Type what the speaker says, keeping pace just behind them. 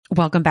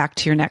Welcome back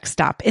to your next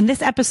stop. In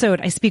this episode,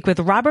 I speak with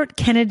Robert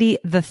Kennedy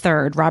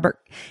III. Robert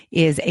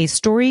is a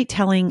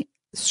storytelling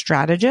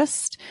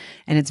strategist,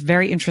 and it's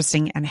very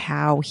interesting and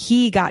how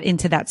he got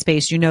into that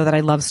space. You know that I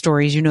love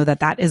stories. You know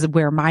that that is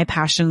where my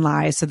passion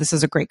lies. So this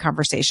is a great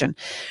conversation.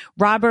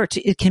 Robert,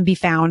 it can be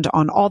found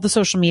on all the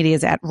social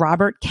medias at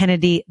Robert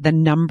Kennedy, the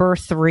number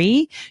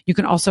 3. You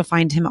can also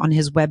find him on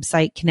his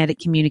website. Kinetic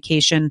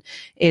Communication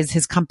is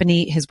his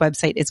company. His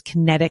website is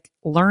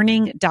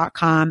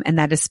kineticlearning.com, and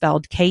that is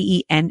spelled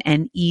Kennetik,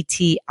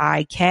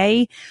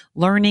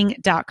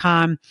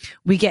 learning.com.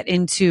 We get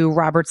into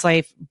Robert's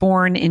life,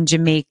 born in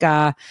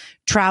Jamaica,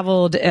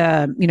 traveled,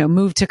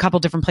 moved to a couple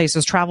different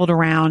places, traveled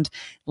around,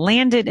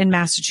 landed in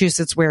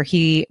Massachusetts where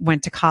he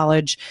went to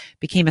college,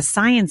 became a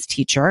science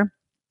teacher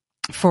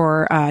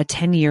for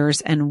 10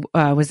 years and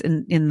was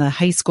in the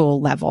high school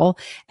level,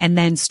 and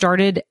then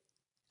started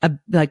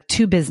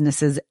 2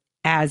 businesses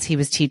as he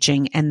was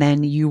teaching. And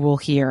then you will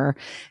hear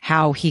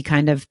how he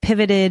kind of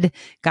pivoted,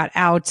 got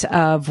out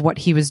of what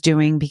he was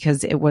doing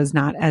because it was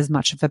not as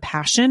much of a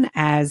passion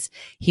as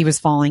he was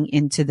falling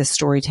into the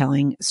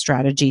storytelling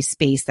strategy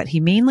space that he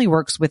mainly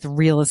works with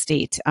real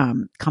estate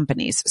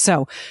companies.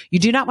 So you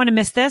do not want to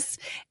miss this.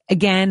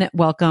 Again,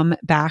 welcome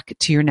back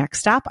to your next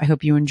stop. I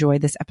hope you enjoy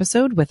this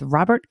episode with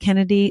Robert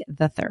Kennedy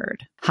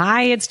III.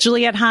 Hi, it's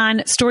Juliette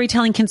Hahn,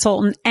 storytelling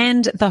consultant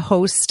and the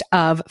host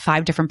of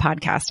 5 different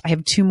podcasts. I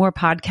have 2 more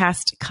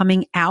podcasts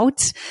coming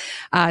out.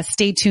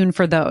 Stay tuned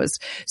for those.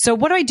 So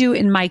what do I do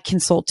in my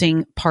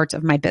consulting part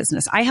of my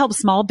business? I help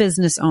small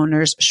business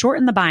owners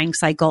shorten the buying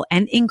cycle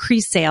and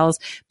increase sales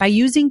by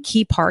using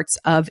key parts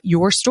of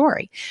your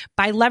story.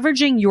 By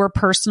leveraging your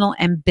personal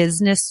and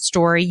business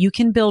story, you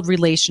can build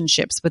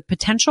relationships with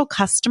potential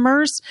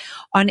customers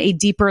on a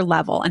deeper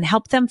level and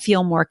help them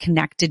feel more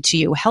connected to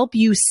you, help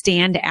you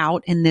stand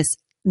out in this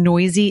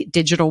noisy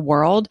digital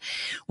world.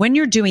 When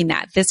you're doing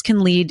that, this can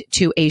lead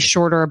to a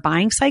shorter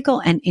buying cycle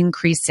and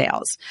increased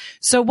sales.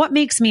 So what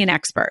makes me an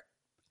expert?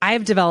 I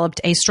have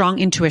developed a strong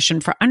intuition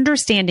for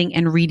understanding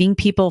and reading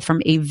people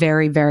from a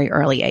very, very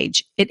early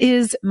age. It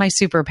is my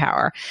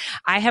superpower.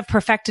 I have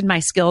perfected my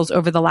skills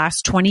over the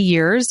last 20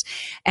 years,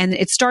 and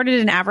it started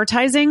in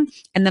advertising,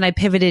 and then I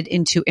pivoted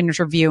into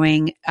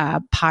interviewing,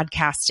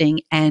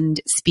 podcasting, and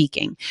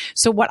speaking.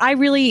 So what I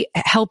really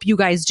help you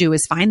guys do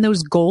is find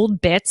those gold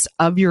bits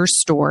of your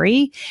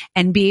story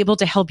and be able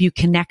to help you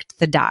connect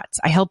the dots.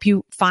 I help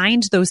you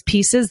find those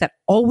pieces that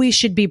always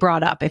should be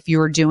brought up if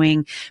you're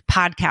doing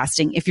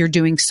podcasting, if you're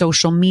doing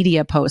social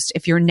media posts,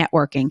 if you're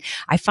networking.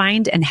 I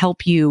find and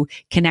help you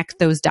connect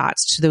those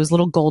dots to those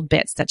little gold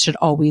bits that should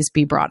always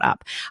be brought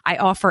up. I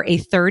offer a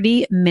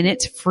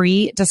 30-minute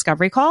free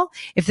discovery call.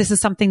 If this is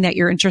something that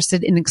you're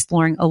interested in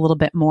exploring a little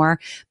bit more,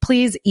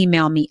 please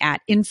email me at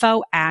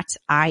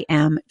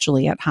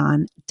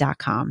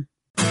info@IamJulietteHahn.com.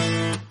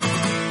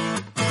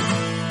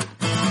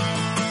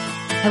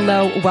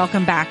 Hello,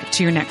 welcome back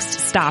to your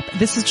next stop.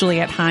 This is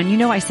Juliette Hahn. You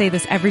know I say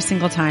this every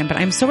single time, but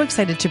I'm so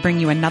excited to bring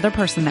you another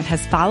person that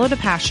has followed a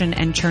passion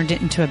and turned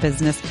it into a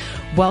business.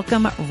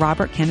 Welcome,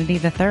 Robert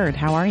Kennedy III.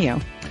 How are you?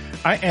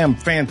 I am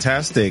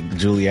fantastic,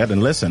 Juliette.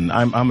 And listen,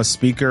 I'm a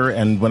speaker,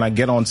 and when I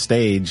get on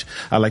stage,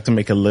 I like to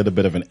make a little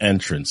bit of an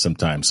entrance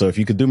sometimes. So if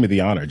you could do me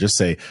the honor, just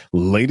say,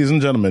 ladies and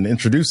gentlemen,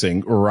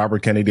 introducing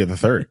Robert Kennedy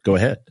III. Go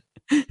ahead.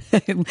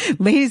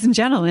 Ladies and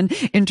gentlemen,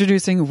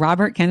 introducing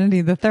Robert Kennedy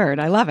III.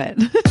 I love it.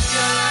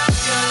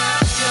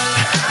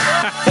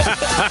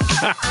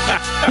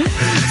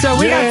 So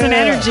we got some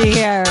energy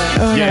here.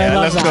 Oh, yeah, I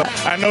love let's that. go.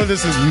 I know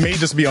this may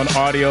just be on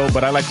audio,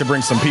 but I like to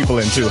bring some people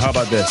in too. How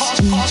about this?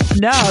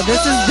 No,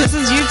 this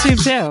is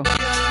YouTube too.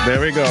 There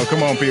we go.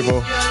 Come on,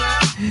 people.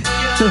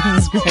 This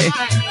is great.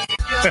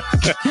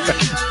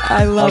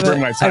 I love it. I'll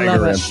bring my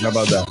tiger in. How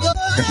about that?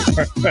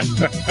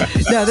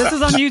 No, this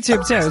is on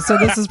YouTube too, so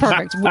this is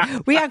perfect.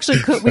 We actually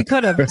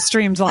could have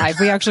streamed live.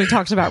 We actually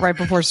talked about right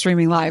before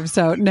streaming live.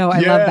 So no,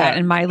 I love that,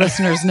 and my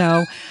listeners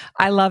know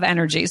I love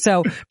energy.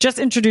 So just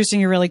introducing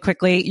you really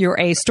quickly, you're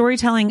a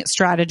storytelling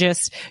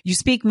strategist. You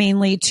speak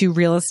mainly to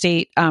real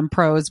estate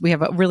pros. We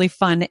have a really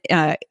fun,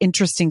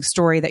 interesting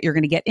story that you're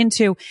going to get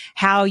into,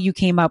 how you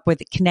came up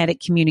with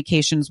Kinetic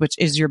Communications, which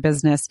is your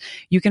business.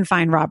 You can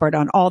find Robert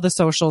on all the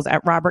socials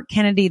at Robert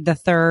Kennedy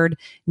III,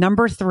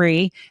 number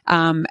 3,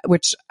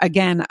 which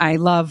again, I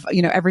love,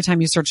 every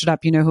time you search it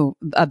up, you know who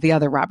the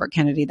other Robert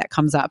Kennedy that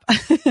comes up.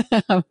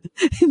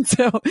 And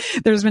so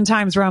there's been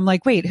times where I'm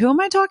like, wait, who am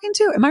I talking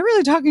to? Am I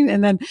really talking?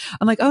 And then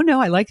I'm like, oh no,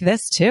 I like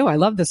this too. I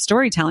love the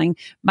storytelling.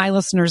 My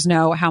listeners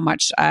know how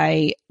much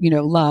I,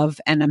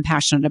 love and I'm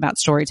passionate about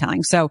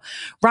storytelling. So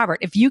Robert,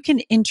 if you can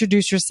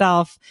introduce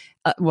yourself,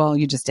 well,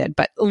 you just did,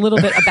 but a little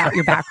bit about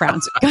your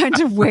background, kind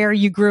of where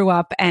you grew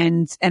up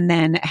and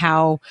then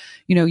how,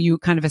 you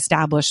kind of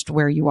established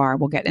where you are.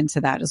 We'll get into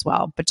that as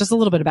well, but just a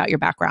little bit about your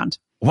background.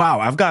 Wow.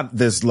 I've got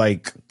this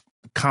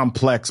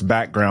complex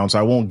background, so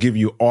I won't give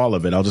you all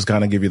of it. I'll just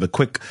kind of give you the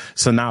quick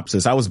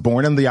synopsis. I was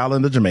born in the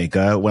island of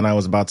Jamaica. When I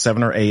was about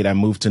 7 or 8, I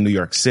moved to New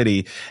York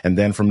City. And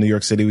then from New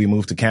York City, we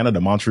moved to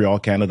Canada, Montreal,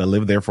 Canada,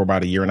 lived there for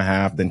about a year and a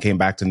half, then came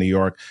back to New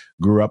York,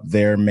 grew up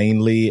there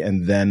mainly,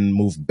 and then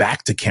moved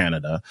back to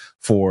Canada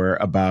for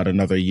about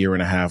another year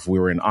and a half. We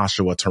were in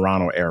Oshawa,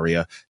 Toronto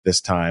area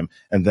this time.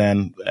 And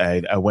then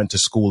I went to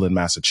school in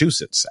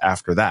Massachusetts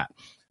after that.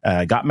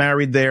 Got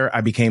married there. I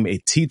became a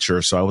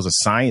teacher. So I was a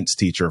science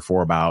teacher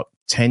for about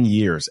 10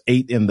 years,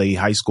 8 in the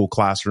high school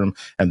classroom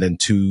and then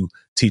 2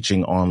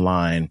 teaching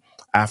online.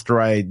 After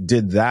I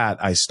did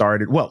that, I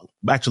started, while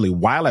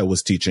I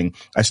was teaching,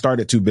 I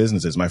started 2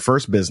 businesses. My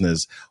first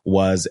business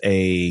was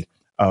a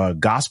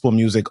gospel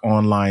music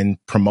online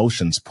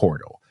promotions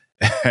portal.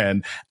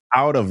 And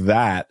out of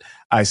that,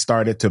 I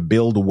started to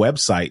build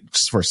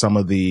websites for some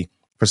of the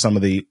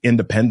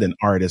independent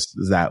artists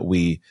that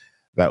we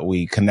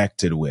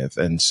connected with.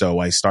 And so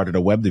I started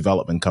a web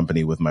development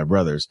company with my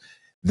brothers.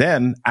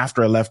 Then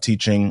after I left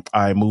teaching,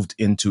 I moved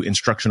into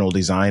instructional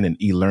design and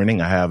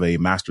e-learning. I have a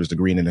master's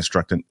degree in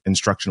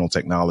instructional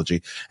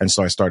technology. And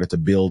so I started to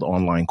build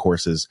online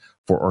courses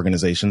for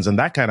organizations. And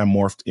that kind of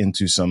morphed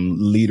into some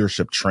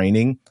leadership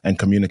training and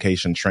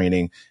communication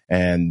training.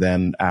 And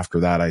then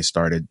after that, I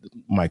started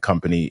my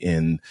company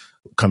in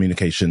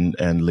communication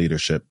and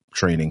leadership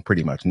training,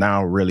 pretty much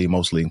now really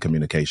mostly in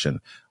communication,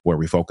 where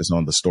we focus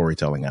on the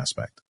storytelling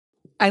aspect.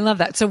 I love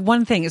that. So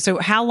one thing, so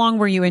how long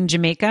were you in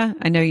Jamaica?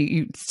 I know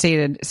you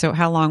stated, so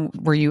how long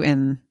were you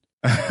in?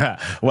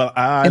 Well,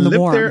 I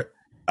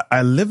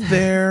lived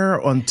there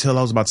until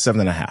I was about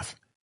 7.5.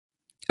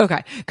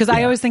 Okay. Because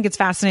I always think it's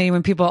fascinating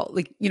when people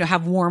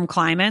have warm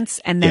climates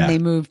and then they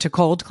move to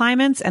cold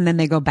climates and then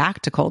they go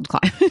back to cold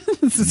climates.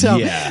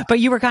 But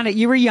you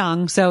were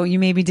young, so you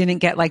maybe didn't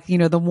get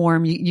the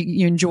warm,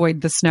 you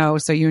enjoyed the snow.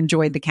 So you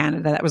enjoyed the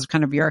Canada. That was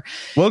kind of your,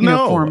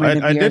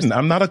 I didn't.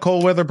 I'm not a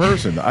cold weather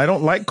person. I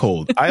don't like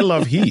cold. I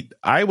love heat.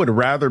 I would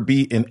rather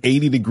be in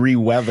 80-degree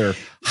weather,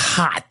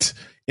 hot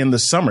in the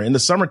summer. In the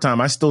summertime,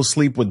 I still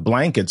sleep with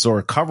blankets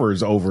or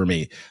covers over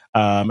me.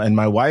 And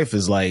my wife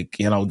is like,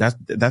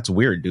 that's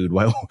weird, dude.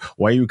 Why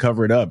are you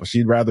covered up?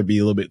 She'd rather be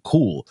a little bit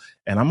cool.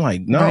 And I'm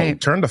like, no,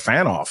 turn the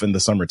fan off in the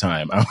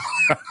summertime.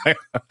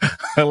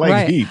 I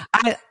like heat.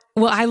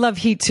 I love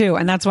heat too.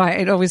 And that's why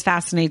it always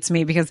fascinates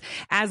me, because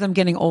as I'm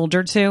getting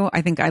older too,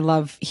 I think I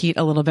love heat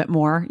a little bit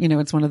more.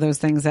 It's one of those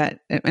things that,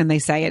 and they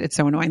say it's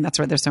so annoying. That's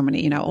why there's so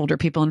many, older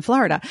people in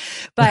Florida.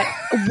 But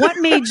what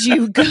made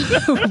you go,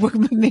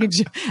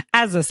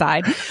 as a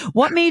side,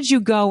 what made you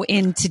go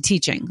into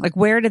teaching? Like,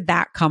 where did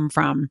that come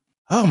from?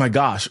 Oh my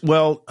gosh.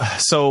 Well,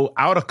 so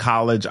out of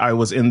college, I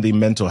was in the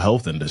mental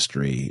health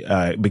industry.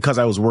 Because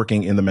I was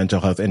working in the mental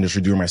health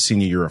industry during my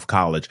senior year of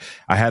college,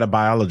 I had a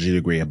biology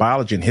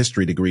and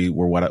history degree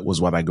was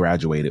what I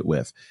graduated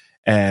with.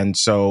 And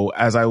so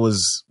as I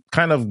was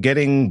kind of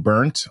getting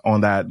burnt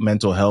on that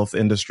mental health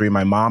industry,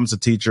 my mom's a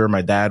teacher.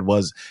 My dad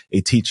was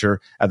a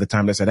teacher at the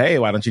time. They said, "Hey,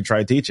 why don't you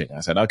try teaching?" I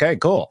said, "Okay,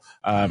 cool."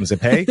 Is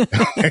it pay?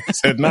 I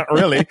said, "Not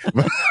really."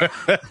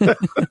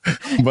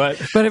 but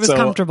it was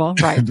comfortable,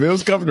 right? It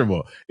was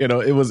comfortable.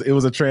 It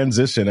was a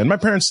transition. And my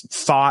parents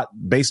thought,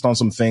 based on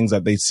some things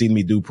that they'd seen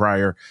me do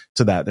prior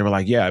to that, they were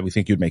like, "Yeah, we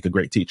think you'd make a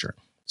great teacher."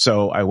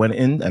 So I went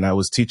in and I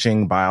was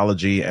teaching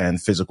biology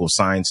and physical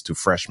science to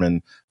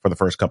freshmen for the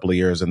first couple of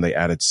years, and they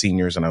added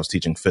seniors, and I was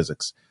teaching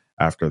physics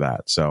after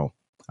that. So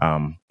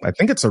I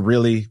think it's a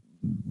really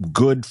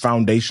good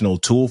foundational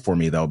tool for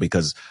me, though,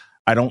 because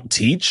I don't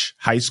teach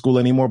high school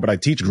anymore, but I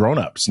teach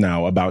grown-ups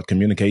now about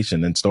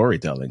communication and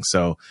storytelling.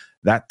 So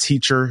that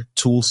teacher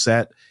tool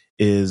set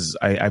is,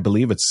 I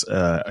believe it's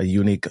a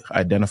unique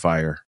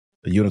identifier,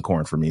 a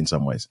unicorn for me in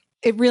some ways.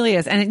 It really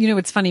is. And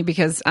it's funny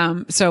because,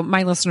 so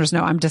my listeners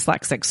know I'm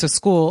dyslexic. So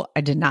school, I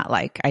did not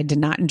like. I did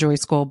not enjoy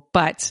school,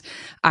 but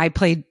I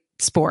played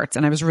sports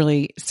and I was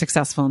really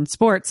successful in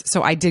sports.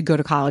 So I did go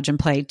to college and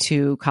play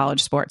 2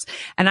 college sports.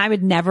 And I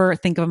would never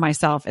think of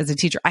myself as a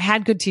teacher. I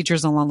had good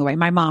teachers along the way.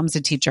 My mom's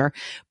a teacher,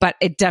 but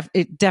it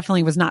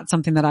definitely was not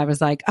something that I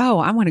was like, oh,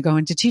 I want to go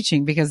into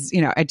teaching, because,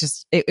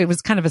 it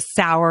was kind of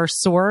a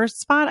sore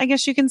spot, I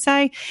guess you can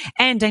say.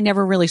 And I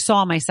never really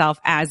saw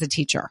myself as a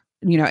teacher.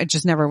 It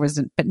just never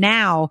wasn't. But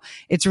now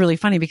it's really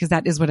funny because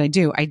that is what I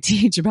do. I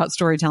teach about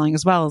storytelling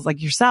as well as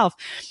like yourself,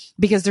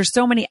 because there's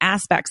so many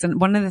aspects.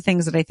 And one of the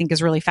things that I think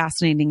is really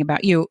fascinating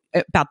about you,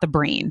 about the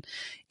brain,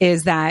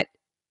 is that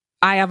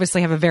I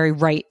obviously have a very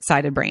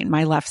right-sided brain.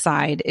 My left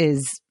side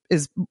is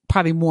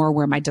probably more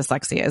where my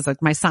dyslexia is.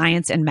 Like my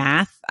science and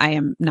math, I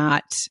am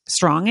not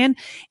strong in.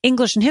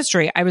 English and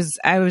history, I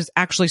was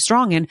actually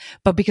strong in,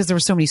 but because there were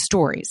so many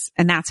stories,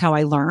 and that's how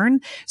I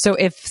learn. So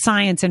if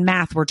science and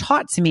math were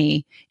taught to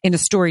me in a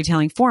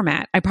storytelling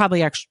format, I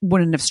probably actually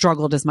wouldn't have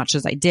struggled as much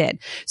as I did.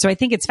 So I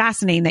think it's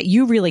fascinating that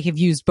you really have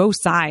used both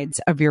sides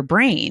of your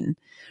brain,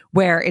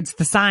 where it's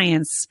the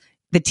science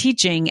the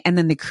teaching and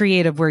then the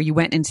creative where you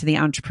went into the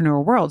entrepreneur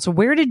world. So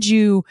where did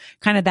you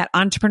kind of that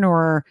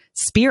entrepreneur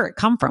spirit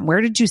come from?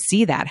 Where did you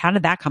see that? How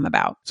did that come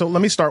about? So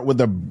let me start with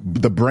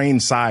the brain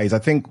size. I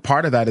think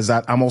part of that is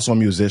that I'm also a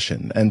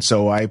musician. And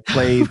so I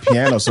play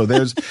piano. So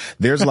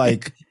there's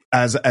like,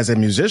 as a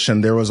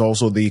musician, there was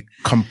also the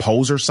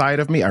composer side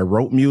of me. I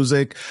wrote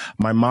music.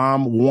 My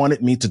mom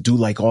wanted me to do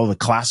like all the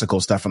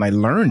classical stuff, and I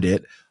learned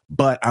it.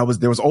 But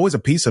there was always a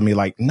piece of me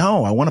like,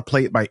 no, I want to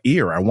play it by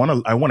ear. I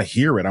want to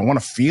hear it. I want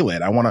to feel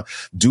it. I want to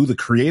do the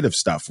creative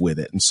stuff with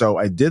it. And so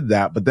I did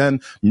that. But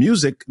then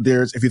music,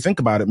 if you think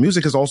about it,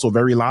 music is also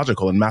very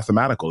logical and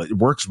mathematical. It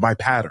works by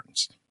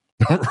patterns.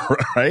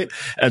 Right.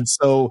 And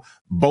so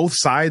both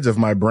sides of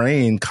my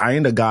brain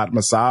kind of got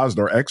massaged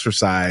or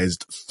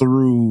exercised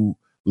through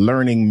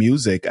learning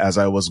music as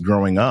I was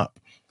growing up.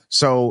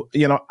 So,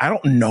 I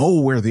don't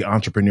know where the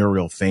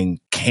entrepreneurial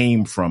thing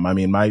came from. I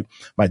mean, I'm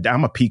a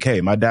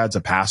PK. My dad's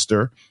a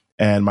pastor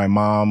and my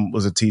mom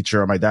was a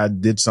teacher. My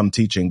dad did some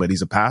teaching, but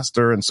he's a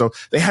pastor. And so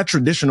they had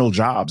traditional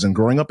jobs. And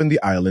growing up in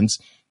the islands,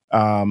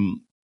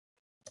 Caribbean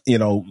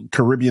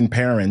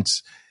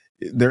parents,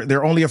 there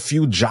are only a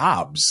few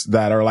jobs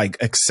that are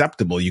like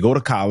acceptable. You go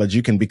to college,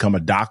 you can become a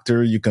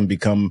doctor, you can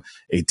become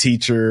a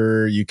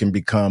teacher, you can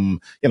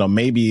become,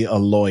 maybe a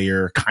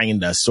lawyer,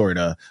 kinda,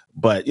 sorta.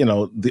 But,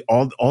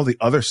 all the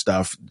other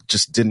stuff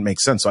just didn't make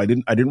sense. So I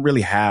didn't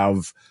really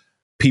have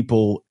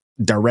people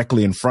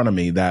directly in front of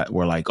me that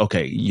were like,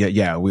 okay,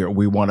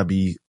 we want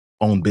to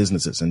own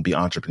businesses and be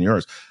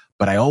entrepreneurs.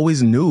 But I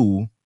always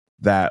knew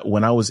that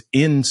when I was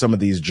in some of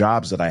these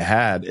jobs that I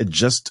had,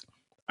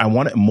 I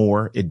wanted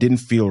more. It didn't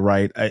feel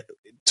right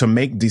to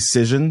make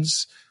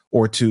decisions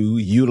or to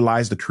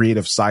utilize the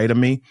creative side of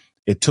me.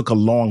 It took a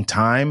long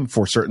time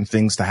for certain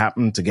things to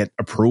happen, to get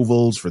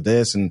approvals for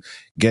this and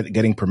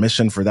getting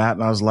permission for that.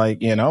 And I was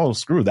like,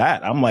 screw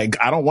that. I'm like,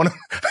 I don't want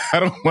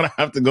to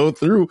have to go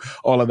through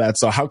all of that.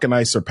 So how can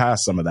I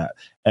surpass some of that?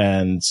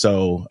 And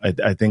so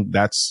I think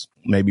that's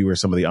maybe where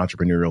some of the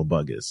entrepreneurial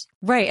bug is.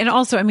 Right. And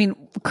also, I mean,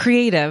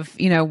 creative,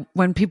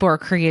 when people are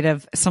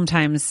creative,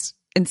 sometimes,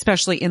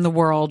 especially in the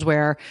world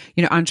where,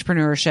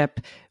 entrepreneurship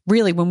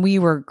really, when we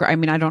were, I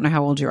mean, I don't know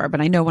how old you are,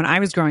 but I know when I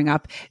was growing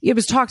up, it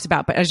was talked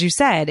about. But as you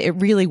said, it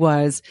really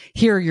was,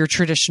 here are your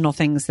traditional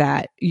things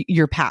that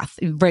your path,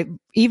 right?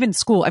 Even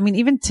school. I mean,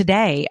 even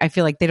today, I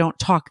feel like they don't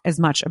talk as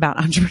much about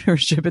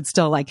entrepreneurship. It's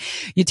still like,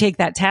 you take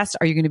that test.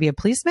 Are you going to be a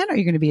policeman? Are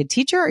you going to be a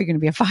teacher? Are you going to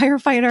be a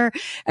firefighter?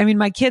 I mean,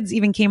 my kids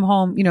even came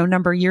home, a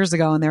number of years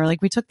ago and they were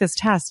like, we took this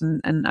test.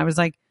 And I was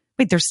like,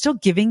 wait, they're still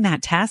giving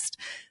that test?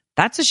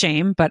 That's a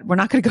shame, but we're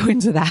not going to go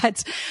into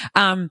that.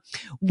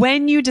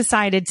 When you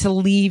decided to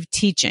leave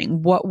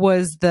teaching, what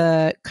was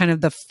the kind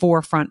of the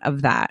forefront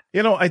of that?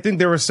 I think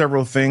there were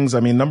several things. I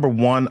mean, number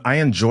one, I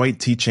enjoyed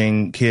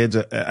teaching kids,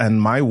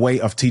 and my way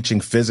of teaching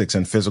physics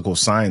and physical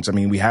science. I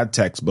mean, we had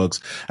textbooks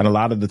and a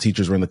lot of the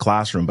teachers were in the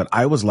classroom, but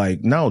I was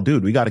like, no,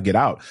 dude, we got to get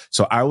out.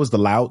 So I was the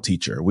loud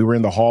teacher. We were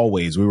in the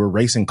hallways. We were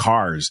racing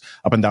cars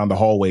up and down the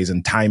hallways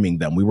and timing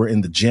them. We were in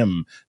the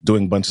gym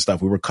doing a bunch of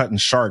stuff. We were cutting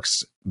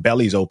sharks'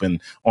 bellies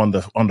open on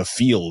the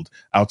field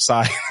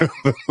outside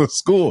of the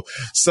school.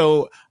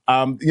 So,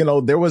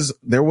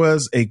 there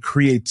was a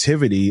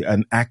creativity,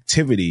 an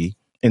activity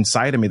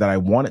inside of me that I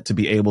wanted to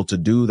be able to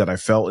do that I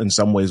felt in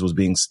some ways was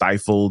being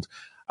stifled.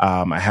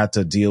 I had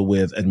to deal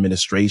with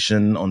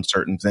administration on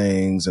certain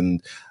things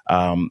and,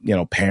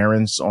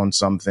 parents on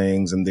some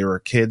things. And there were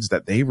kids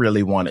that they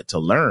really wanted to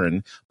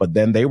learn, but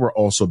then they were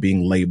also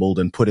being labeled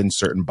and put in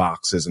certain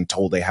boxes and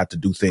told they had to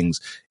do things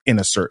in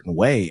a certain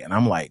way. And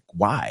I'm like,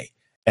 why?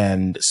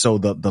 And so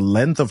the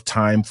length of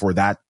time for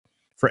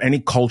any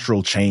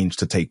cultural change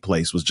to take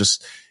place was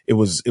just, it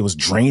was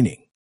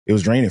draining. It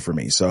was draining for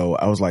me. So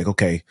I was like,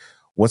 okay,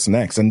 what's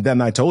next? And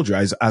then I told you,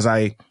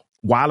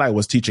 while I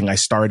was teaching, I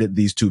started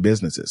these two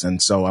businesses.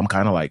 And so I'm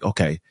kind of like,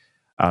 okay,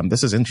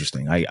 this is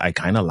interesting. I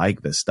kind of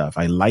like this stuff.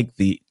 I like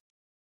the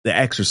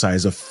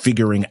exercise of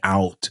figuring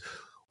out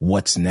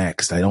what's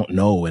next. I don't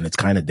know. And it's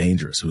kind of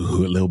dangerous a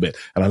little bit.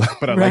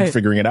 But I like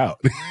figuring it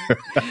out.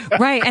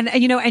 Right. And,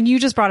 and you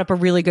just brought up a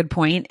really good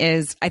point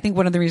is I think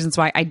one of the reasons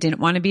why I didn't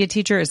want to be a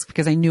teacher is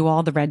because I knew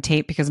all the red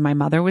tape because my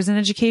mother was in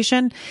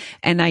education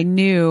and I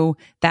knew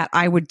that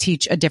I would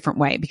teach a different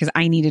way because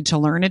I needed to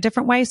learn a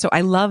different way. So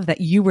I love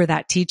that you were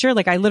that teacher.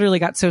 Like I literally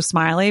got so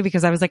smiley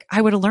because I was like,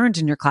 I would have learned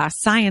in your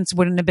class. Science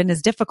wouldn't have been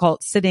as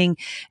difficult sitting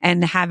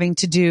and having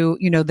to do,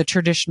 the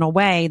traditional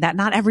way that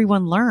not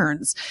everyone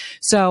learns.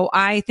 So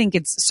I think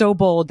it's so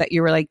bold that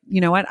you were like, you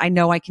know what? I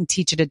know I can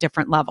teach at a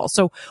different level.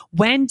 So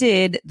when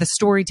did the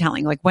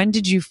storytelling, like when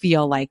did you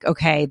feel like,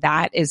 okay,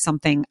 that is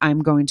something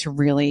I'm going to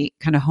really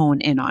kind of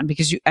hone in on?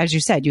 Because you, as you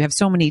said, you have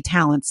so many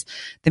talents,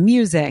 the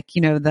music,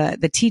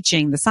 the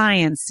teaching, the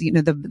science,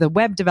 the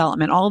web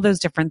development, all of those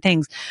different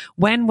things.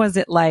 When was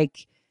it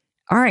like,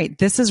 all right,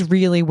 this is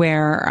really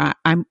where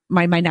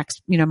my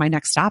next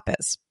stop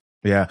is?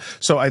 Yeah.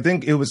 So I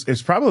think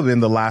it's probably in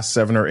the last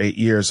 7 or 8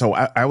 years. So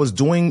I was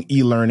doing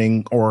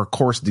e-learning or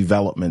course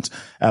development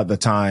at the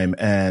time,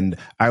 and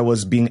I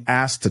was being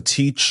asked to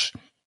teach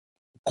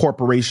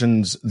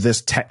corporations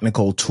this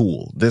technical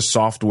tool, this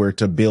software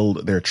to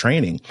build their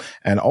training.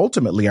 And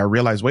ultimately, I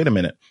realized, wait a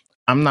minute,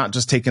 I'm not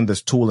just taking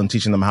this tool and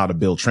teaching them how to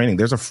build training.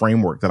 There's a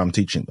framework that I'm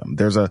teaching them.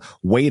 There's a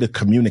way to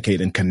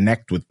communicate and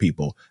connect with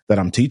people that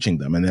I'm teaching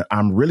them. And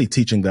I'm really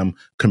teaching them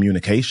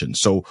communication.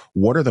 So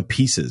what are the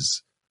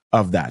pieces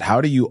of that? How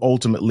do you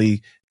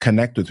ultimately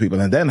connect with people?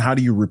 And then how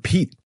do you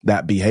repeat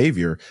that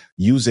behavior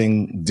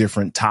using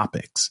different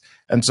topics?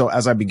 And so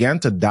as I began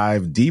to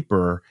dive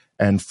deeper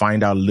and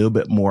find out a little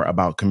bit more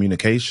about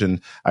communication,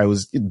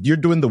 you're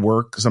doing the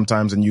work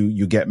sometimes and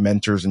you get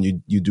mentors and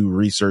you do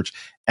research.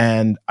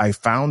 And I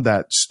found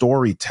that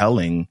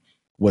storytelling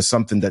was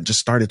something that just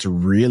started to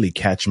really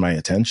catch my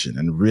attention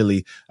and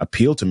really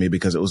appeal to me,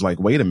 because it was like,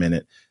 wait a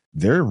minute,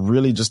 there are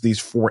really just these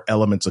 4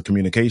 elements of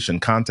communication: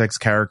 context,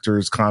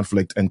 characters,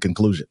 conflict, and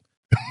conclusion.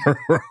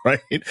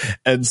 Right.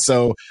 And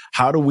so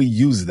how do we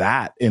use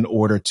that in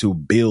order to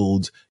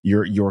build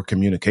your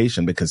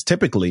communication? Because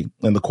typically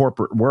in the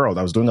corporate world,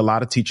 I was doing a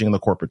lot of teaching in the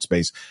corporate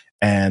space,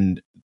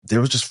 and there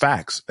was just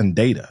facts and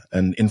data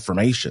and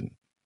information.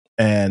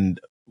 And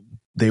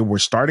they were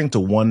starting to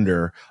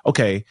wonder,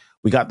 okay,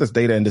 we got this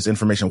data and this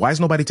information. Why is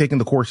nobody taking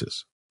the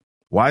courses?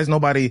 Why is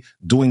nobody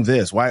doing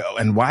this?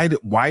 Why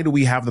do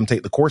we have them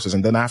take the courses?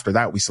 And then after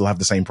that, we still have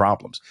the same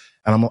problems.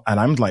 And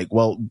I'm like,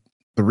 well,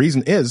 the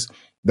reason is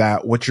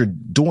that what you're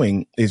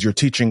doing is you're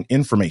teaching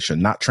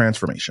information, not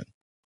transformation.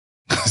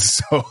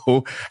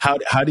 So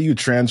how do you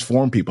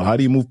transform people? How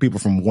do you move people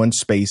from one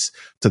space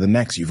to the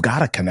next? You've got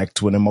to connect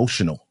to an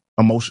emotion.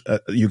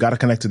 You got to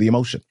connect to the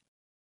emotion.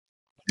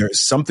 There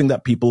is something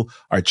that people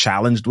are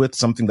challenged with,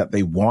 something that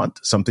they want,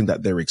 something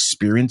that they're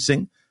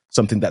experiencing,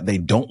 something that they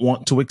don't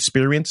want to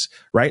experience,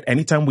 right?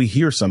 Anytime we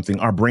hear something,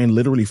 our brain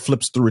literally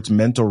flips through its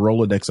mental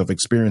Rolodex of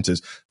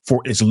experiences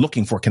it's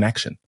looking for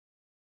connection,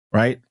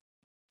 right?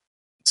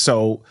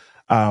 So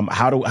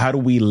how do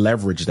we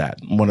leverage that?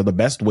 One of the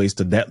best ways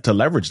to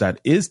leverage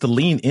that is to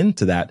lean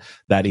into that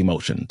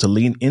emotion, to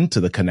lean into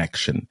the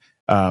connection.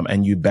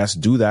 And you best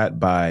do that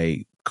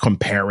by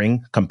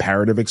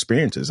comparative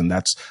experiences. And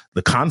that's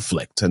the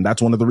conflict. And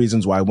that's one of the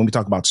reasons why when we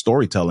talk about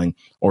storytelling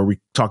or we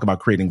talk about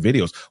creating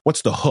videos,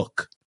 what's the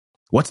hook?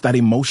 What's that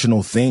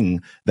emotional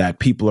thing that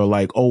people are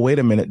like, oh, wait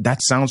a minute,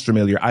 that sounds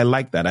familiar. I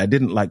like that. I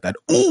didn't like that.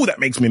 Ooh, that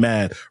makes me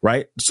mad.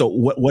 Right. So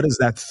what is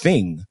that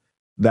thing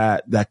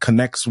that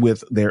connects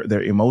with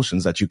their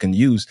emotions that you can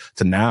use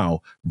to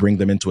now bring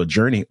them into a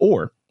journey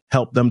or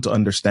help them to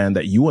understand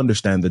that you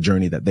understand the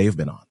journey that they've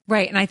been on.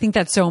 Right. And I think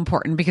that's so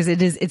important because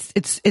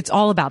it's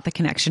all about the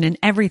connection in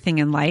everything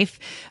in life.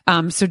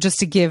 So just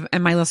to give,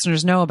 and my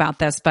listeners know about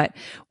this, but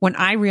when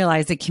I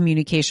realized that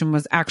communication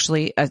was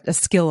actually a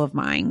skill of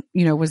mine,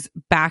 was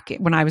back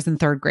when I was in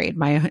 3rd grade.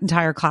 My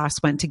entire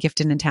class went to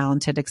Gifted and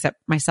Talented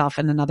except myself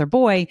and another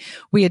boy.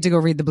 We had to go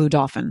read The Blue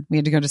Dolphin. We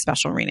had to go to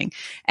special reading.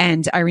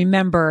 And I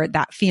remember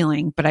that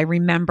feeling, but I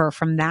remember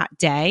from that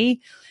day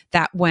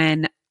that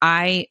when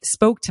I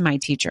spoke to my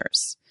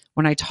teachers,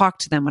 when I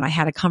talked to them, when I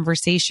had a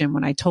conversation,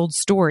 when I told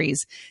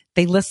stories,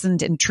 they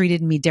listened and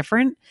treated me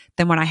different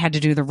than when I had to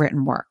do the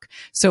written work.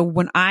 So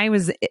when I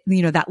was,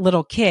 that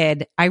little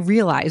kid, I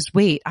realized,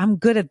 wait, I'm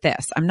good at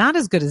this. I'm not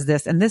as good as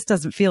this. And this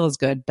doesn't feel as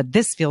good, but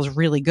this feels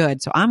really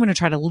good. So I'm going to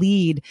try to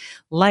lead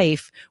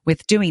life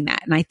with doing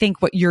that. And I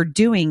think what you're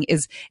doing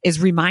is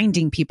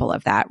reminding people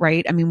of that,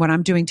 right? I mean, what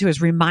I'm doing too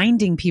is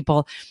reminding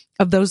people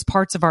of those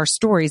parts of our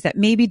stories that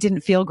maybe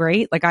didn't feel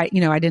great. Like I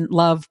didn't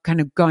love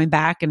kind of going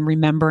back and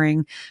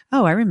remembering,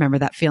 oh, I remember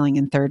that feeling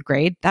in 3rd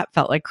grade. That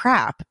felt like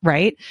crap,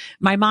 right?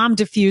 My mom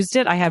diffused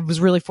it. Was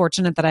really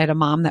fortunate that I had a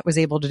mom that was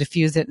able to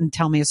diffuse it and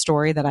tell me a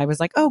story that I was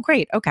like, oh,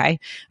 great. Okay.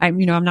 I'm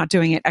not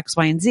doing it X,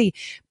 Y, and Z.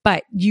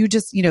 But you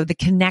just, the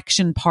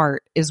connection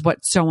part is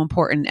what's so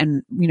important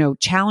and,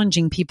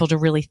 challenging people to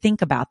really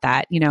think about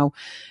that,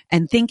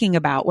 and thinking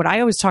about what I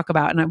always talk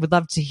about. And I would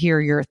love to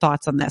hear your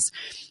thoughts on this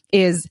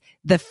is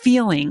the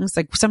feelings.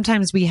 Like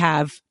sometimes we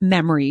have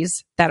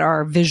memories that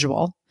are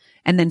visual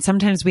and then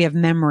sometimes we have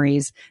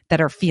memories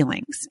that are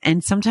feelings.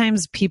 And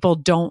sometimes people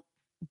don't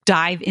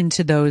dive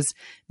into those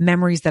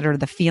memories that are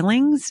the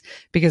feelings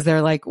because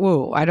they're like,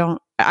 whoa,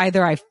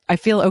 I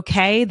feel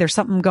okay. There's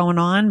something going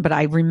on, but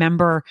I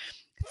remember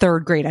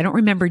 3rd grade. I don't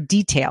remember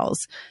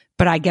details,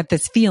 but I get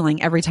this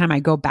feeling every time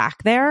I go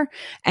back there.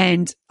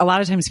 And a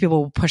lot of times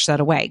people will push that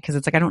away because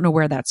it's like, I don't know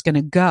where that's going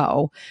to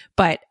go.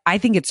 But I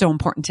think it's so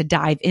important to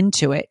dive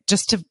into it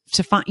just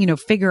to find,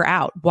 figure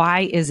out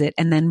why is it?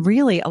 And then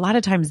really a lot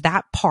of times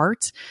that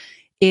part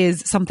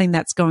is something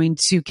that's going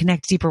to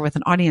connect deeper with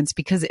an audience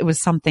because it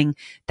was something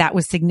that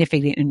was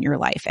significant in your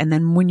life. And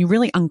then when you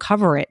really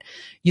uncover it,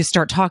 you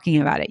start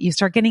talking about it, you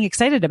start getting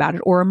excited about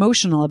it or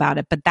emotional about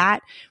it. But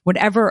that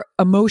whatever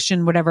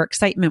emotion, whatever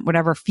excitement,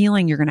 whatever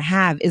feeling you're going to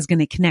have is going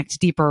to connect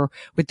deeper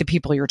with the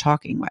people you're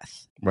talking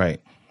with.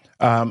 Right.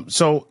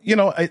 So,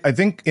 I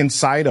think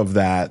inside of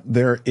that,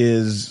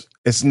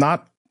 it's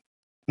not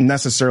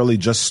necessarily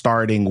just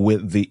starting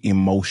with the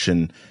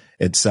emotion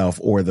itself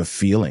or the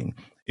feeling.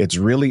 It's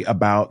really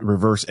about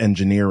reverse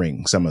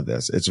engineering some of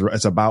this.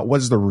 It's about what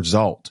is the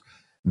result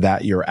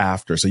that you're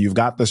after. So you've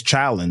got this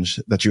challenge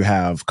that you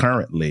have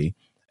currently,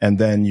 and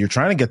then you're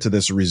trying to get to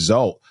this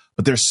result,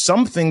 but there's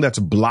something that's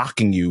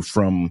blocking you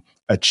from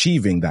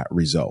achieving that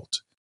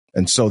result.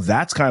 And so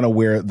that's kind of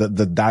where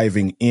the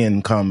diving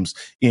in comes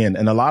in.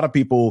 And a lot of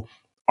people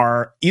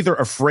are either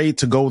afraid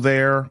to go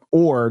there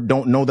or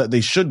don't know that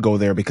they should go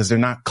there because they're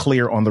not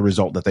clear on the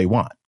result that they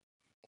want.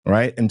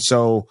 Right. And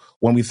so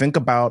when we think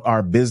about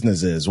our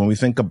businesses, when we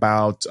think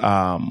about,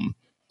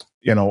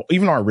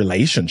 even our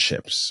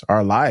relationships,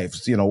 our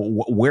lives,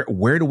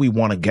 where do we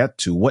want to get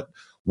to?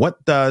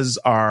 What does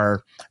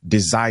our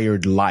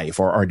desired life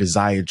or our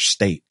desired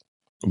state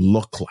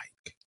look like?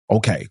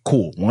 Okay,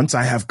 cool. Once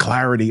I have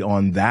clarity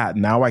on that,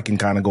 now I can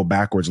kind of go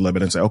backwards a little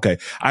bit and say, okay,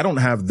 I don't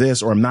have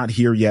this, or I'm not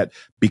here yet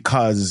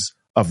because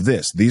of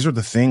this. These are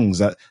the things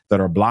that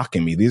are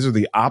blocking me. These are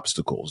the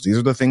obstacles. These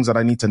are the things that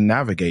I need to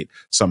navigate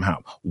somehow.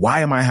 Why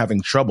am I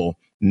having trouble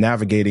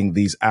navigating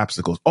these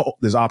obstacles? Oh,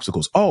 there's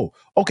obstacles. Oh,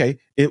 okay.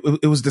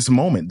 It was this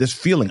moment, this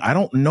feeling. I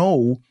don't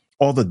know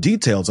all the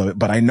details of it,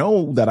 but I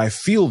know that I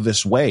feel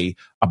this way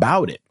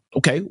about it.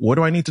 Okay, what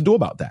do I need to do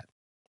about that?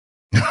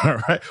 All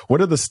right. What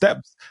are the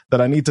steps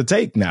that I need to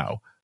take now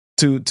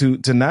to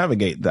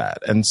navigate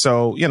that? And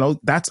so,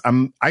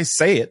 I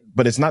say it,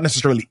 but it's not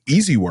necessarily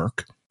easy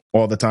work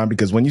all the time,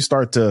 because when you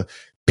start to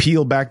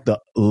peel back the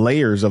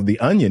layers of the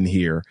onion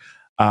here,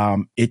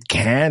 it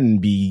can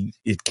be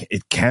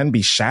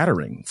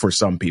shattering for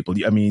some people.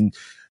 I mean,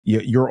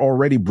 you're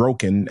already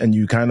broken and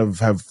you kind of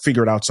have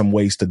figured out some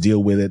ways to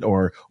deal with it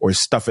or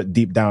stuff it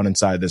deep down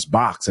inside this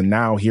box. And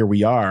now here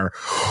we are,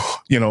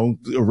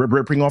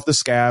 ripping off the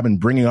scab and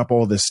bringing up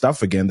all this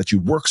stuff again that you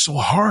work so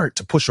hard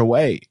to push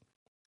away.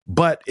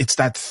 But it's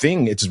that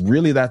thing. It's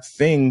really that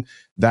thing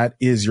that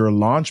is your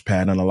launch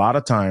pad. And a lot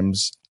of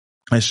times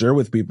I share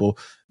with people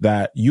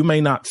that you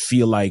may not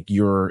feel like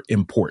you're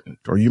important,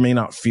 or you may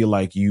not feel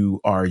like you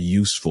are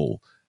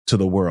useful to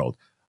the world.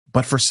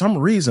 But for some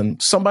reason,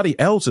 somebody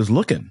else is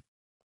looking.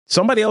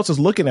 Somebody else is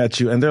looking at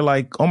you and they're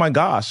like, oh my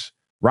gosh,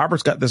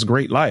 Robert's got this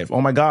great life.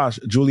 Oh my gosh,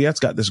 Juliet's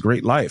got this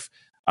great life.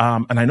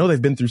 And I know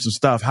they've been through some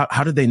stuff.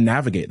 How did they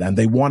navigate that? And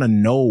they want to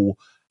know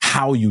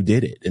how you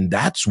did it. And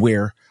that's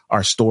where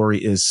our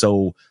story is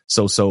so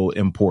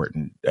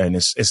important. And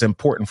it's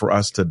important for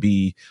us to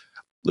be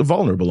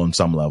vulnerable on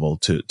some level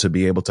to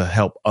be able to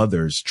help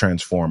others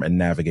transform and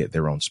navigate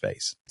their own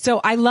space.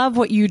 So I love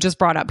what you just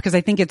brought up, because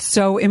I think it's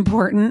so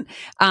important.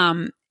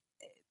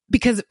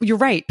 Because you're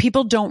right.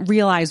 People don't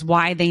realize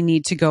why they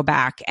need to go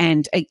back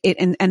and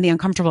the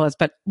uncomfortable is.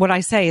 But what I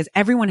say is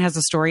everyone has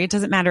a story. It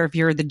doesn't matter if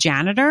you're the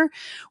janitor,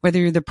 whether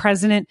you're the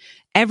president,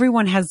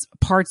 everyone has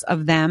parts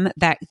of them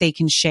that they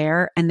can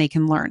share and they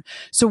can learn.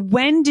 So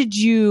when did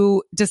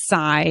you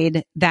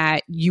decide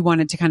that you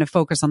wanted to kind of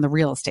focus on the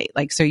real estate?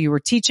 Like, so you were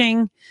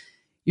teaching,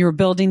 you were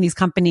building these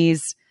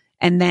companies,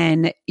 and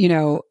then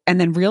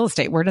real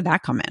estate, where did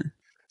that come in?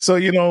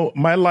 So,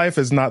 my life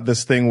is not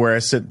this thing where I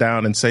sit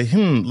down and say,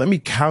 let me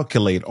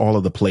calculate all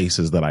of the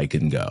places that I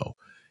can go.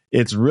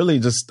 It's really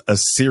just a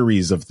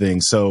series of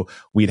things. So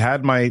we'd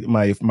had my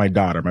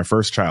daughter, my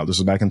first child. This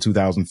was back in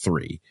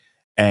 2003.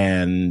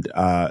 And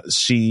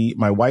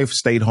my wife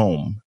stayed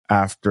home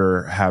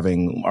after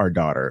having our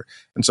daughter.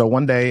 And so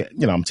one day,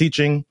 I'm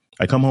teaching.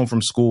 I come home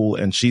from school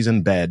and she's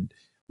in bed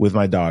with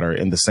my daughter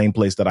in the same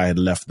place that I had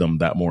left them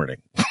that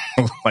morning,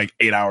 like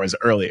 8 hours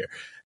earlier.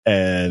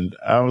 And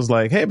I was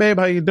like, hey, babe,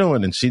 how you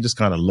doing? And she just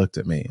kind of looked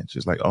at me and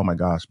she's like, oh, my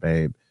gosh,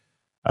 babe,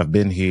 I've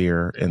been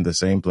here in the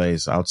same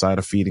place outside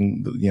of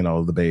feeding,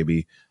 the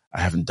baby. I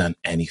haven't done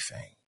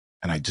anything.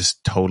 And I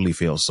just totally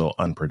feel so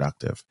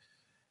unproductive.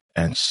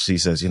 And she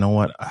says, you know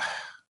what? I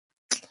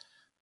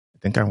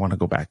think I want to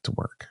go back to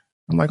work.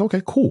 I'm like,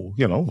 OK, cool.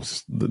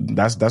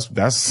 That's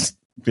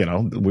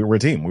we're a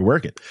team. We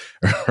work it.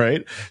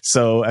 Right.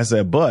 So I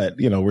said, but,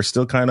 we're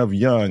still kind of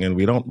young and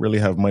we don't really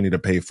have money to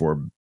pay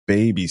for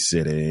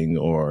babysitting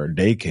or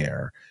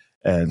daycare.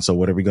 And so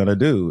what are we going to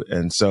do?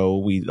 And so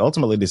we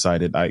ultimately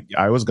decided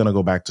I was going to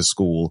go back to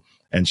school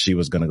and she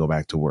was going to go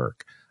back to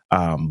work.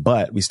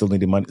 But we still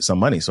needed some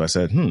money. So I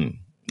said,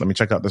 let me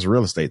check out this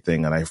real estate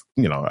thing. And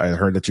I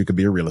heard that you could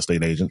be a real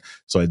estate agent.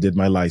 So I did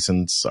my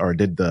license, or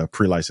did the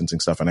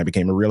pre-licensing stuff, and I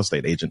became a real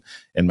estate agent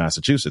in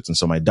Massachusetts. And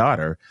so my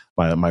daughter,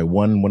 my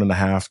 1.5,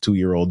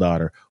 2-year-old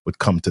daughter would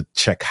come to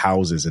check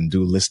houses and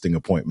do listing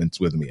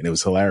appointments with me. And it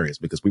was hilarious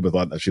because people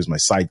thought that she was my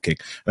sidekick.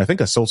 And I think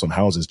I sold some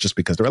houses just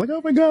because they were like,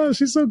 oh my gosh,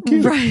 she's so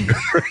cute. Right.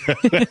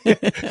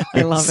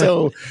 I love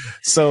it.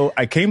 So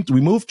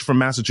we moved from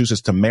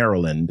Massachusetts to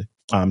Maryland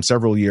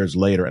several years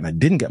later, and I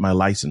didn't get my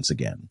license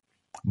again.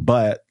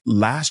 But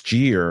last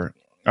year,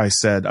 I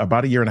said,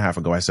 about a year and a half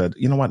ago, I said,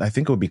 you know what? I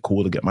think it would be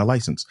cool to get my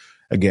license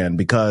again,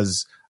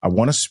 because I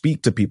want to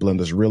speak to people in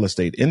this real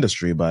estate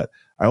industry, but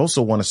I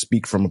also want to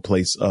speak from a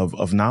place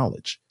of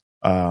knowledge,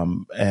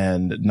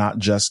 and not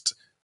just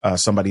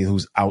somebody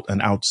who's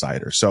an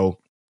outsider. So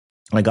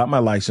I got my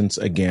license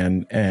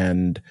again.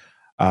 And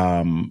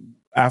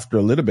after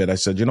a little bit, I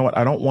said, you know what?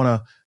 I don't want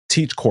to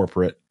teach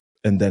corporate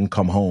and then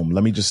come home.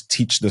 Let me just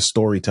teach the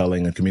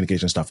storytelling and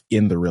communication stuff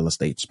in the real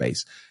estate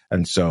space.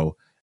 And so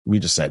we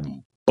just said,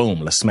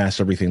 boom, let's smash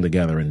everything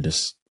together and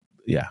just,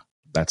 yeah,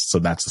 that's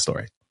the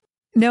story.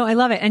 No, I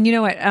love it. And you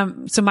know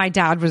what? So my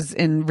dad was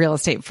in real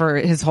estate for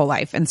his whole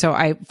life. And so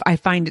I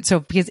find it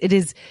so because it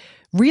is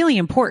really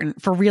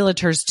important for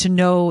realtors to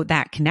know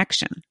that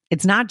connection.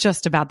 It's not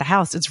just about the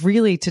house. It's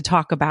really to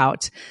talk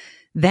about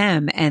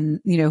them and,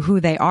 you know, who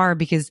they are,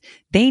 because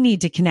they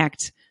need to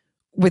connect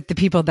with the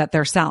people that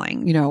they're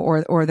selling, you know,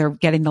 or they're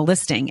getting the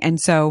listing. And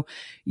so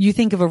you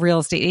think of a real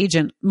estate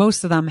agent,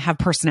 most of them have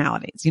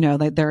personalities, you know,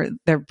 like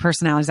their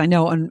personalities. I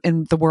know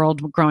in the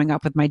world growing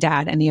up with my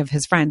dad, any of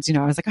his friends, you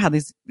know, I was like, oh,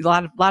 there's a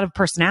lot of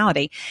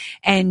personality.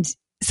 And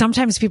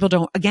sometimes people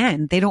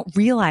they don't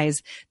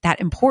realize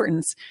that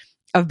importance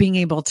of being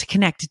able to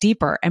connect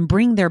deeper and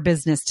bring their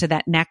business to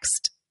that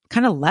next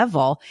kind of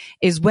level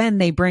is when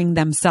they bring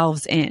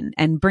themselves in,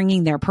 and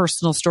bringing their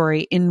personal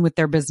story in with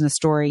their business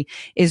story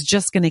is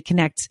just going to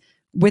connect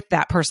with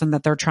that person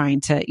that they're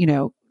trying to, you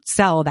know,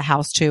 sell the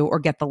house to or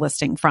get the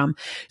listing from.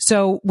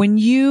 So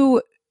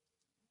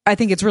I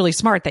think it's really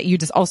smart that you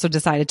just also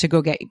decided to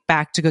go get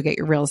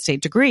your real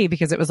estate degree,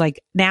 because it was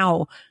like,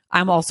 now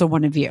I'm also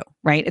one of you,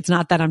 right? It's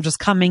not that I'm just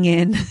coming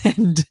in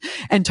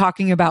and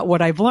talking about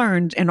what I've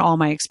learned and all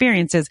my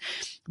experiences,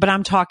 but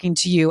I'm talking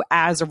to you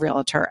as a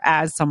realtor,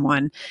 as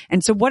someone.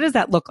 And so what does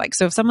that look like?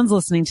 So if someone's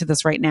listening to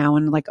this right now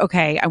and like,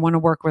 okay, I want to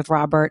work with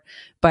Robert,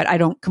 but I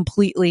don't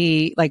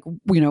completely like,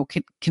 you know,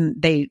 can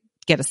they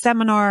get a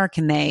seminar?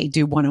 Can they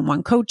do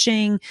one-on-one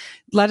coaching?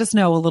 Let us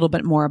know a little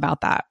bit more about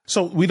that.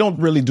 So we don't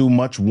really do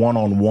much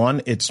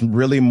one-on-one. It's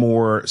really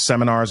more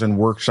seminars and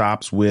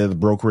workshops with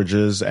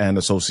brokerages and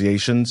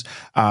associations.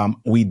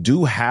 We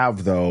do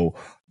have, though,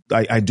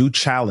 I do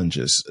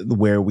challenges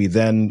where we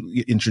then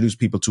introduce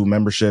people to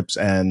memberships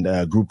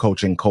and group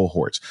coaching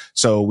cohorts.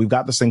 So we've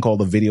got this thing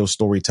called the Video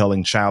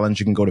Storytelling Challenge.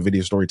 You can go to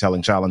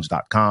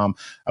videostorytellingchallenge.com.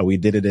 We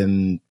did it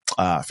in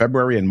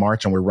February and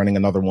March, and we're running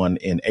another one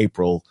in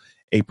April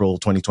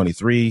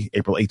 2023,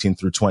 April 18th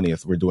through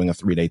 20th. We're doing a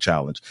 3-day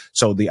challenge.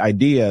 So the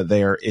idea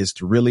there is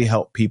to really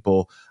help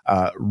people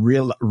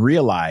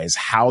realize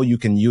how you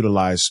can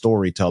utilize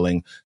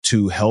storytelling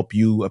to help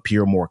you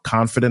appear more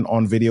confident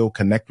on video,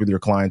 connect with your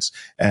clients,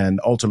 and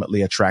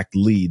ultimately attract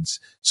leads,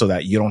 so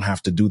that you don't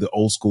have to do the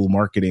old school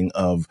marketing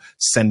of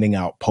sending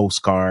out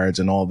postcards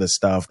and all this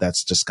stuff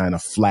that's just kind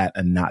of flat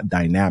and not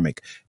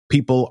dynamic.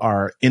 People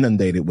are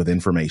inundated with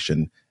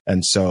information.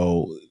 And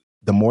so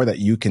the more that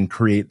you can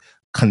create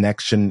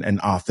connection and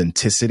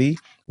authenticity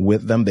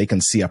with them, they can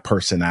see a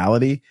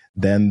personality,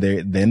 then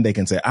they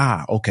can say,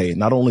 okay,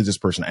 not only is this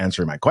person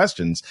answering my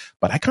questions,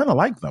 but I kind of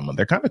like them.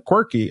 They're kind of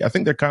quirky. I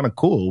think they're kind of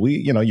cool.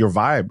 Your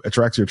vibe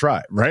attracts your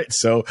tribe, right?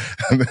 So,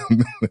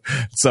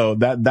 so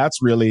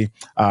that's really,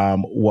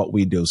 what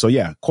we do. So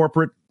yeah,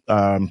 corporate,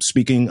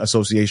 speaking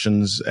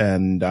associations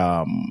and,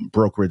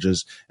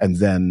 brokerages. And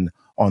then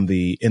on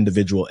the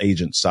individual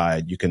agent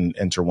side, you can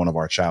enter one of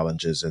our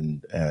challenges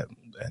and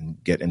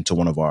get into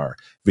one of our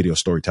video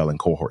storytelling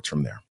cohorts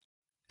from there.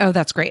 Oh,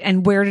 that's great.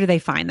 And where do they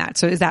find that?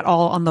 So is that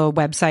all on the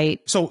website?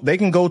 So they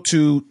can go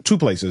to two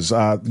places.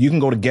 You can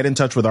go to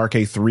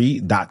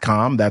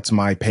getintouchwithrk3.com. That's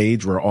my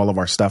page where all of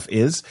our stuff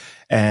is.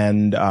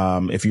 And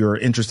if you're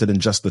interested in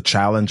just the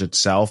challenge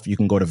itself, you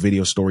can go to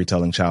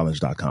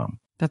videostorytellingchallenge.com.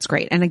 That's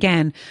great. And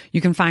again,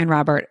 you can find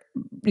Robert,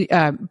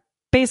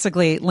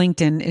 basically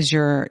LinkedIn is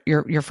your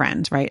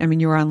friend, right? I mean,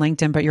 you are on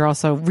LinkedIn, but you're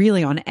also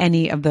really on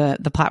any of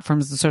the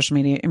platforms, the social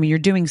media. I mean, you're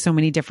doing so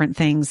many different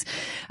things,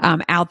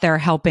 out there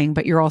helping,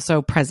 but you're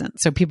also present.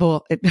 So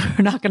people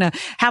are not going to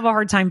have a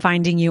hard time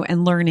finding you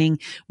and learning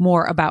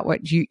more about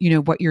what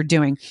what you're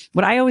doing.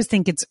 What I always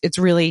think it's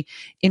really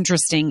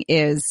interesting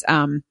is,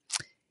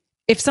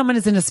 if someone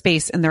is in a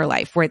space in their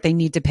life where they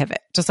need to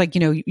pivot, just like,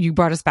 you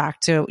brought us back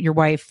to your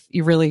wife,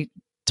 you really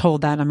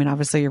told that. I mean,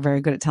 obviously you're very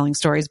good at telling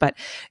stories, but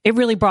it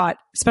really brought,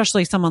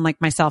 especially someone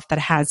like myself that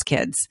has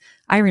kids.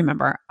 I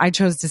remember I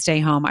chose to stay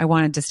home. I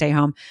wanted to stay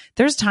home.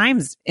 There's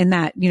times in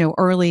that,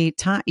 early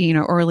time,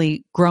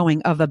 early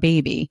growing of a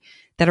baby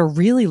that are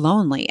really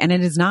lonely, and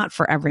it is not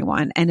for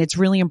everyone. And it's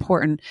really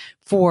important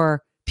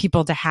for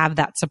people to have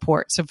that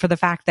support. So for the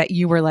fact that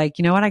you were like,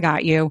 you know what, I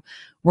got you.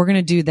 We're going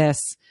to do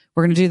this.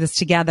 We're going to do this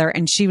together.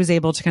 And she was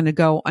able to kind of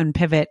go and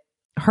pivot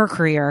her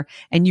career,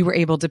 and you were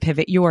able to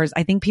pivot yours.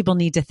 I think people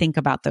need to think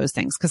about those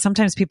things, because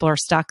sometimes people are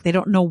stuck. They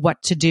don't know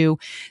what to do.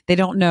 They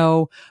don't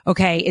know,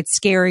 okay, it's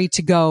scary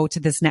to go to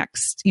this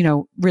next,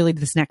 really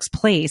this next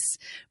place,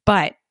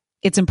 but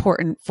it's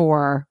important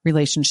for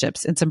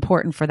relationships. It's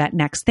important for that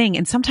next thing.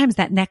 And sometimes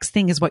that next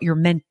thing is what you're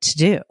meant to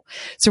do.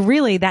 So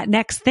really that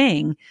next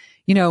thing,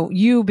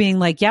 you being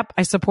like, yep,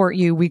 I support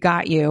you. We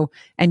got you.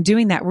 And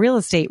doing that real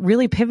estate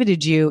really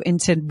pivoted you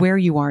into where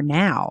you are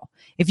now.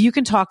 If you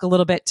can talk a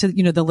little bit to,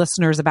 the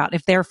listeners about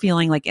if they're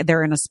feeling like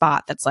they're in a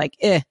spot that's like,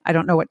 I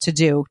don't know what to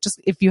do. Just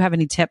if you have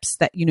any tips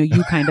that,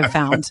 you kind of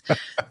found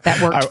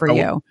that worked for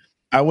you.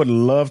 I would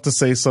love to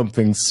say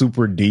something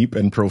super deep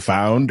and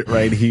profound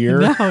right here.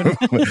 No.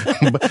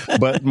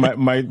 but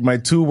my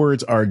two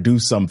words are do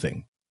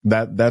something.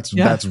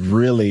 That's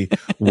really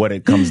what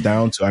it comes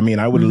down to. I mean,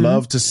 I would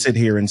love to sit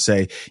here and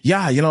say,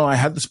 yeah, I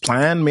had this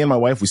plan. Me and my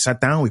wife, we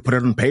sat down, we put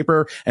it on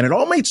paper, and it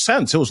all made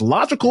sense. It was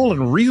logical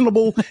and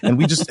reasonable. And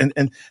we just,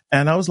 and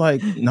I was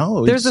like,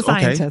 no, there's a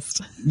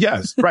scientist. Okay.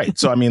 Yes. Right.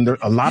 So, I mean, there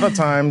a lot of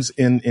times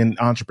in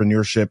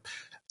entrepreneurship,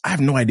 I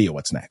have no idea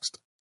what's next.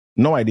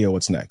 No idea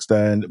what's next.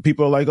 And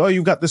people are like, oh,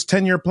 you've got this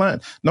 10-year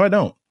plan. No, I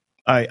don't.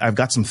 I've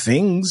got some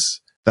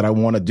things that I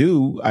want to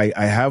do. I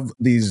have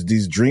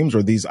these dreams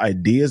or these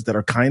ideas that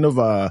are kind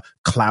of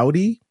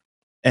cloudy.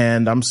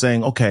 And I'm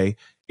saying, okay,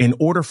 in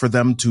order for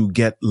them to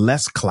get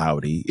less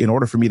cloudy, in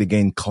order for me to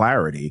gain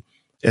clarity,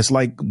 it's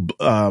like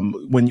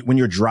when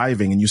you're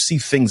driving and you see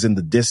things in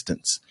the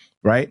distance,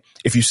 right?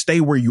 If you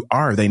stay where you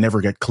are, they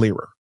never get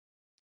clearer.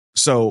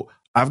 So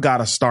I've got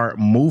to start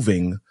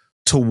moving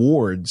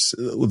towards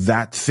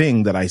that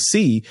thing that I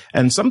see.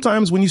 And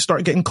sometimes when you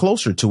start getting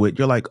closer to it,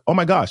 you're like, oh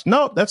my gosh,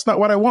 no, that's not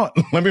what I want.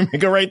 Let me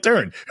make a right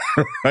turn.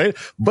 Right.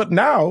 But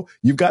now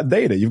you've got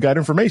data, you've got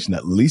information,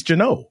 at least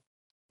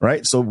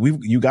right? So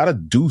you got to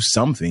do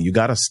something. You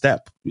got to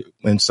step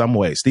in some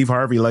way. Steve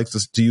Harvey likes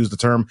to use the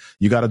term,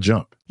 you got to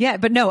jump. Yeah.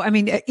 But no, I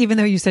mean, even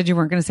though you said you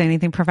weren't going to say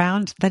anything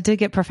profound, that did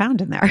get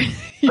profound in there.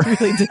 You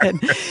really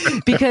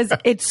did. Because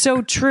it's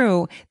so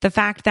true. The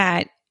fact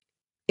that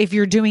if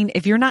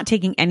you're not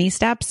taking any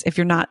steps, if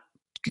you're not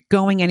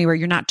going anywhere,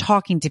 you're not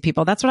talking to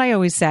people. That's what I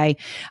always say.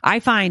 I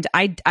find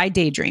I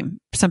daydream.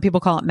 Some people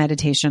call it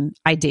meditation.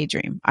 I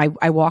daydream.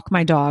 I walk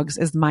my dogs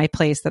is my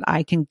place that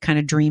I can kind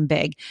of dream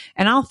big.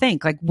 And I'll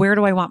think like, where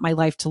do I want my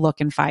life to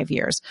look in 5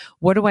 years?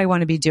 What do I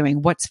want to be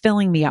doing? What's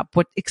filling me up?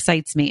 What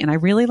excites me? And I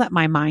really let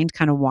my mind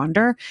kind of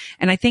wander.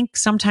 And I think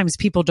sometimes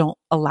people don't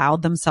allow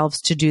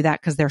themselves to do that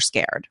because they're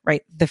scared,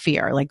 right? The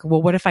fear, like,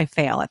 well, what if I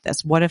fail at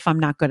this? What if I'm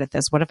not good at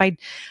this? What if I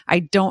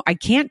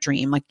can't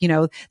dream? Like,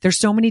 there's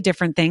so many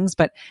different things,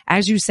 but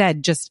as you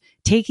said, just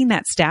taking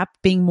that step,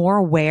 being more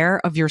aware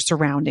of your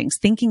surroundings,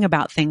 thinking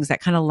about things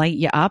that kind of light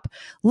you up,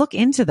 look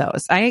into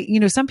those.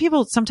 Some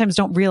people sometimes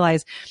don't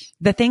realize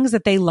the things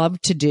that they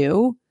love to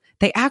do,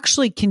 they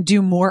actually can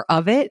do more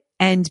of it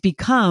and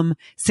become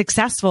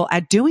successful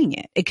at doing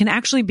it. It can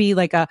actually be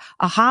like a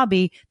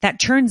hobby that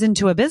turns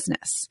into a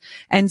business.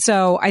 And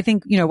so I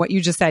think, what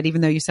you just said, even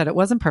though you said it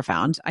wasn't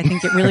profound, I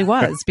think it really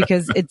was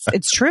because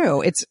it's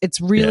true. It's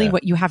really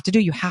what you have to do.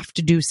 You have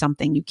to do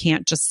something. You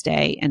can't just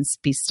stay and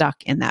be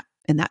stuck in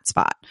that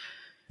spot.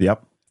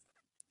 Yep.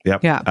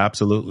 Yeah.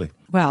 Absolutely.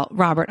 Well,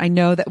 Robert, I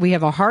know that we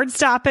have a hard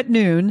stop at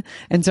noon.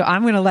 And so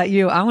I'm going to let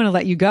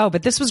you go.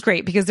 But this was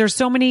great because there's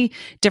so many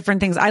different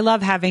things. I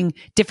love having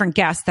different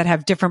guests that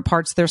have different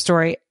parts of their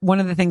story. One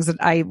of the things that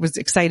I was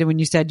excited when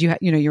you said, you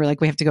were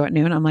like, we have to go at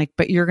noon. I'm like,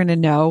 but you're going to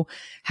know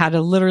how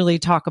to literally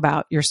talk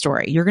about your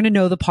story. You're going to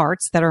know the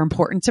parts that are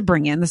important to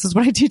bring in. This is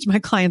what I teach my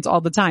clients all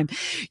the time.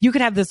 You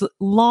could have this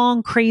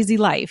long, crazy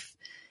life.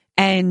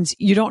 And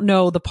you don't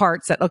know the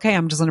parts that, okay,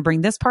 I'm just going to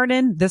bring this part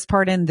in, this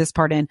part in, this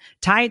part in,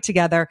 tie it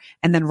together,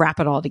 and then wrap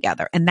it all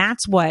together. And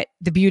that's what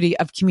the beauty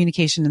of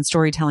communication and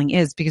storytelling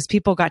is, because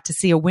people got to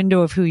see a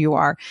window of who you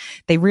are.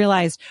 They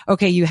realized,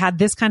 okay, you had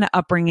this kind of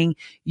upbringing.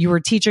 You were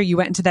a teacher. You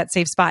went into that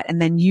safe spot, and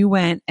then you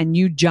went and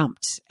you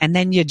jumped, and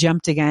then you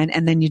jumped again,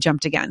 and then you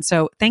jumped again.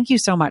 So thank you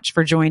so much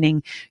for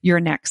joining Your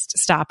Next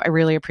Stop. I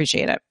really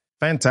appreciate it.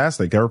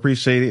 Fantastic. I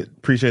appreciate it.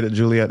 Appreciate it,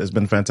 Juliet. It's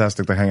been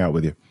fantastic to hang out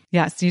with you.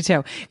 Yes, you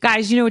too.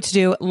 Guys, you know what to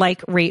do.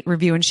 Like, rate,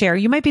 review, and share.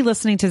 You might be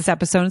listening to this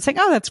episode and saying,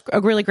 oh, that's a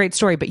really great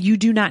story, but you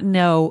do not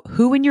know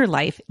who in your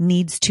life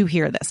needs to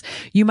hear this.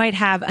 You might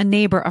have a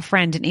neighbor, a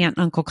friend, an aunt,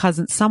 uncle,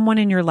 cousin, someone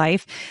in your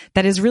life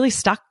that is really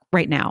stuck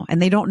right now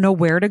and they don't know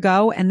where to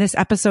go. And this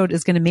episode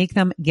is going to make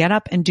them get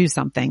up and do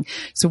something.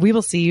 So we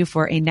will see you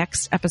for a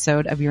next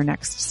episode of Your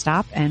Next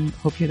Stop, and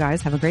hope you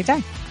guys have a great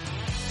day.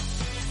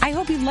 I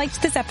hope you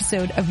liked this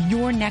episode of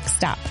Your Next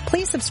Stop.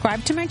 Please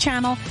subscribe to my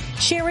channel,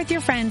 share with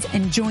your friends,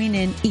 and join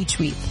in each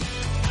week.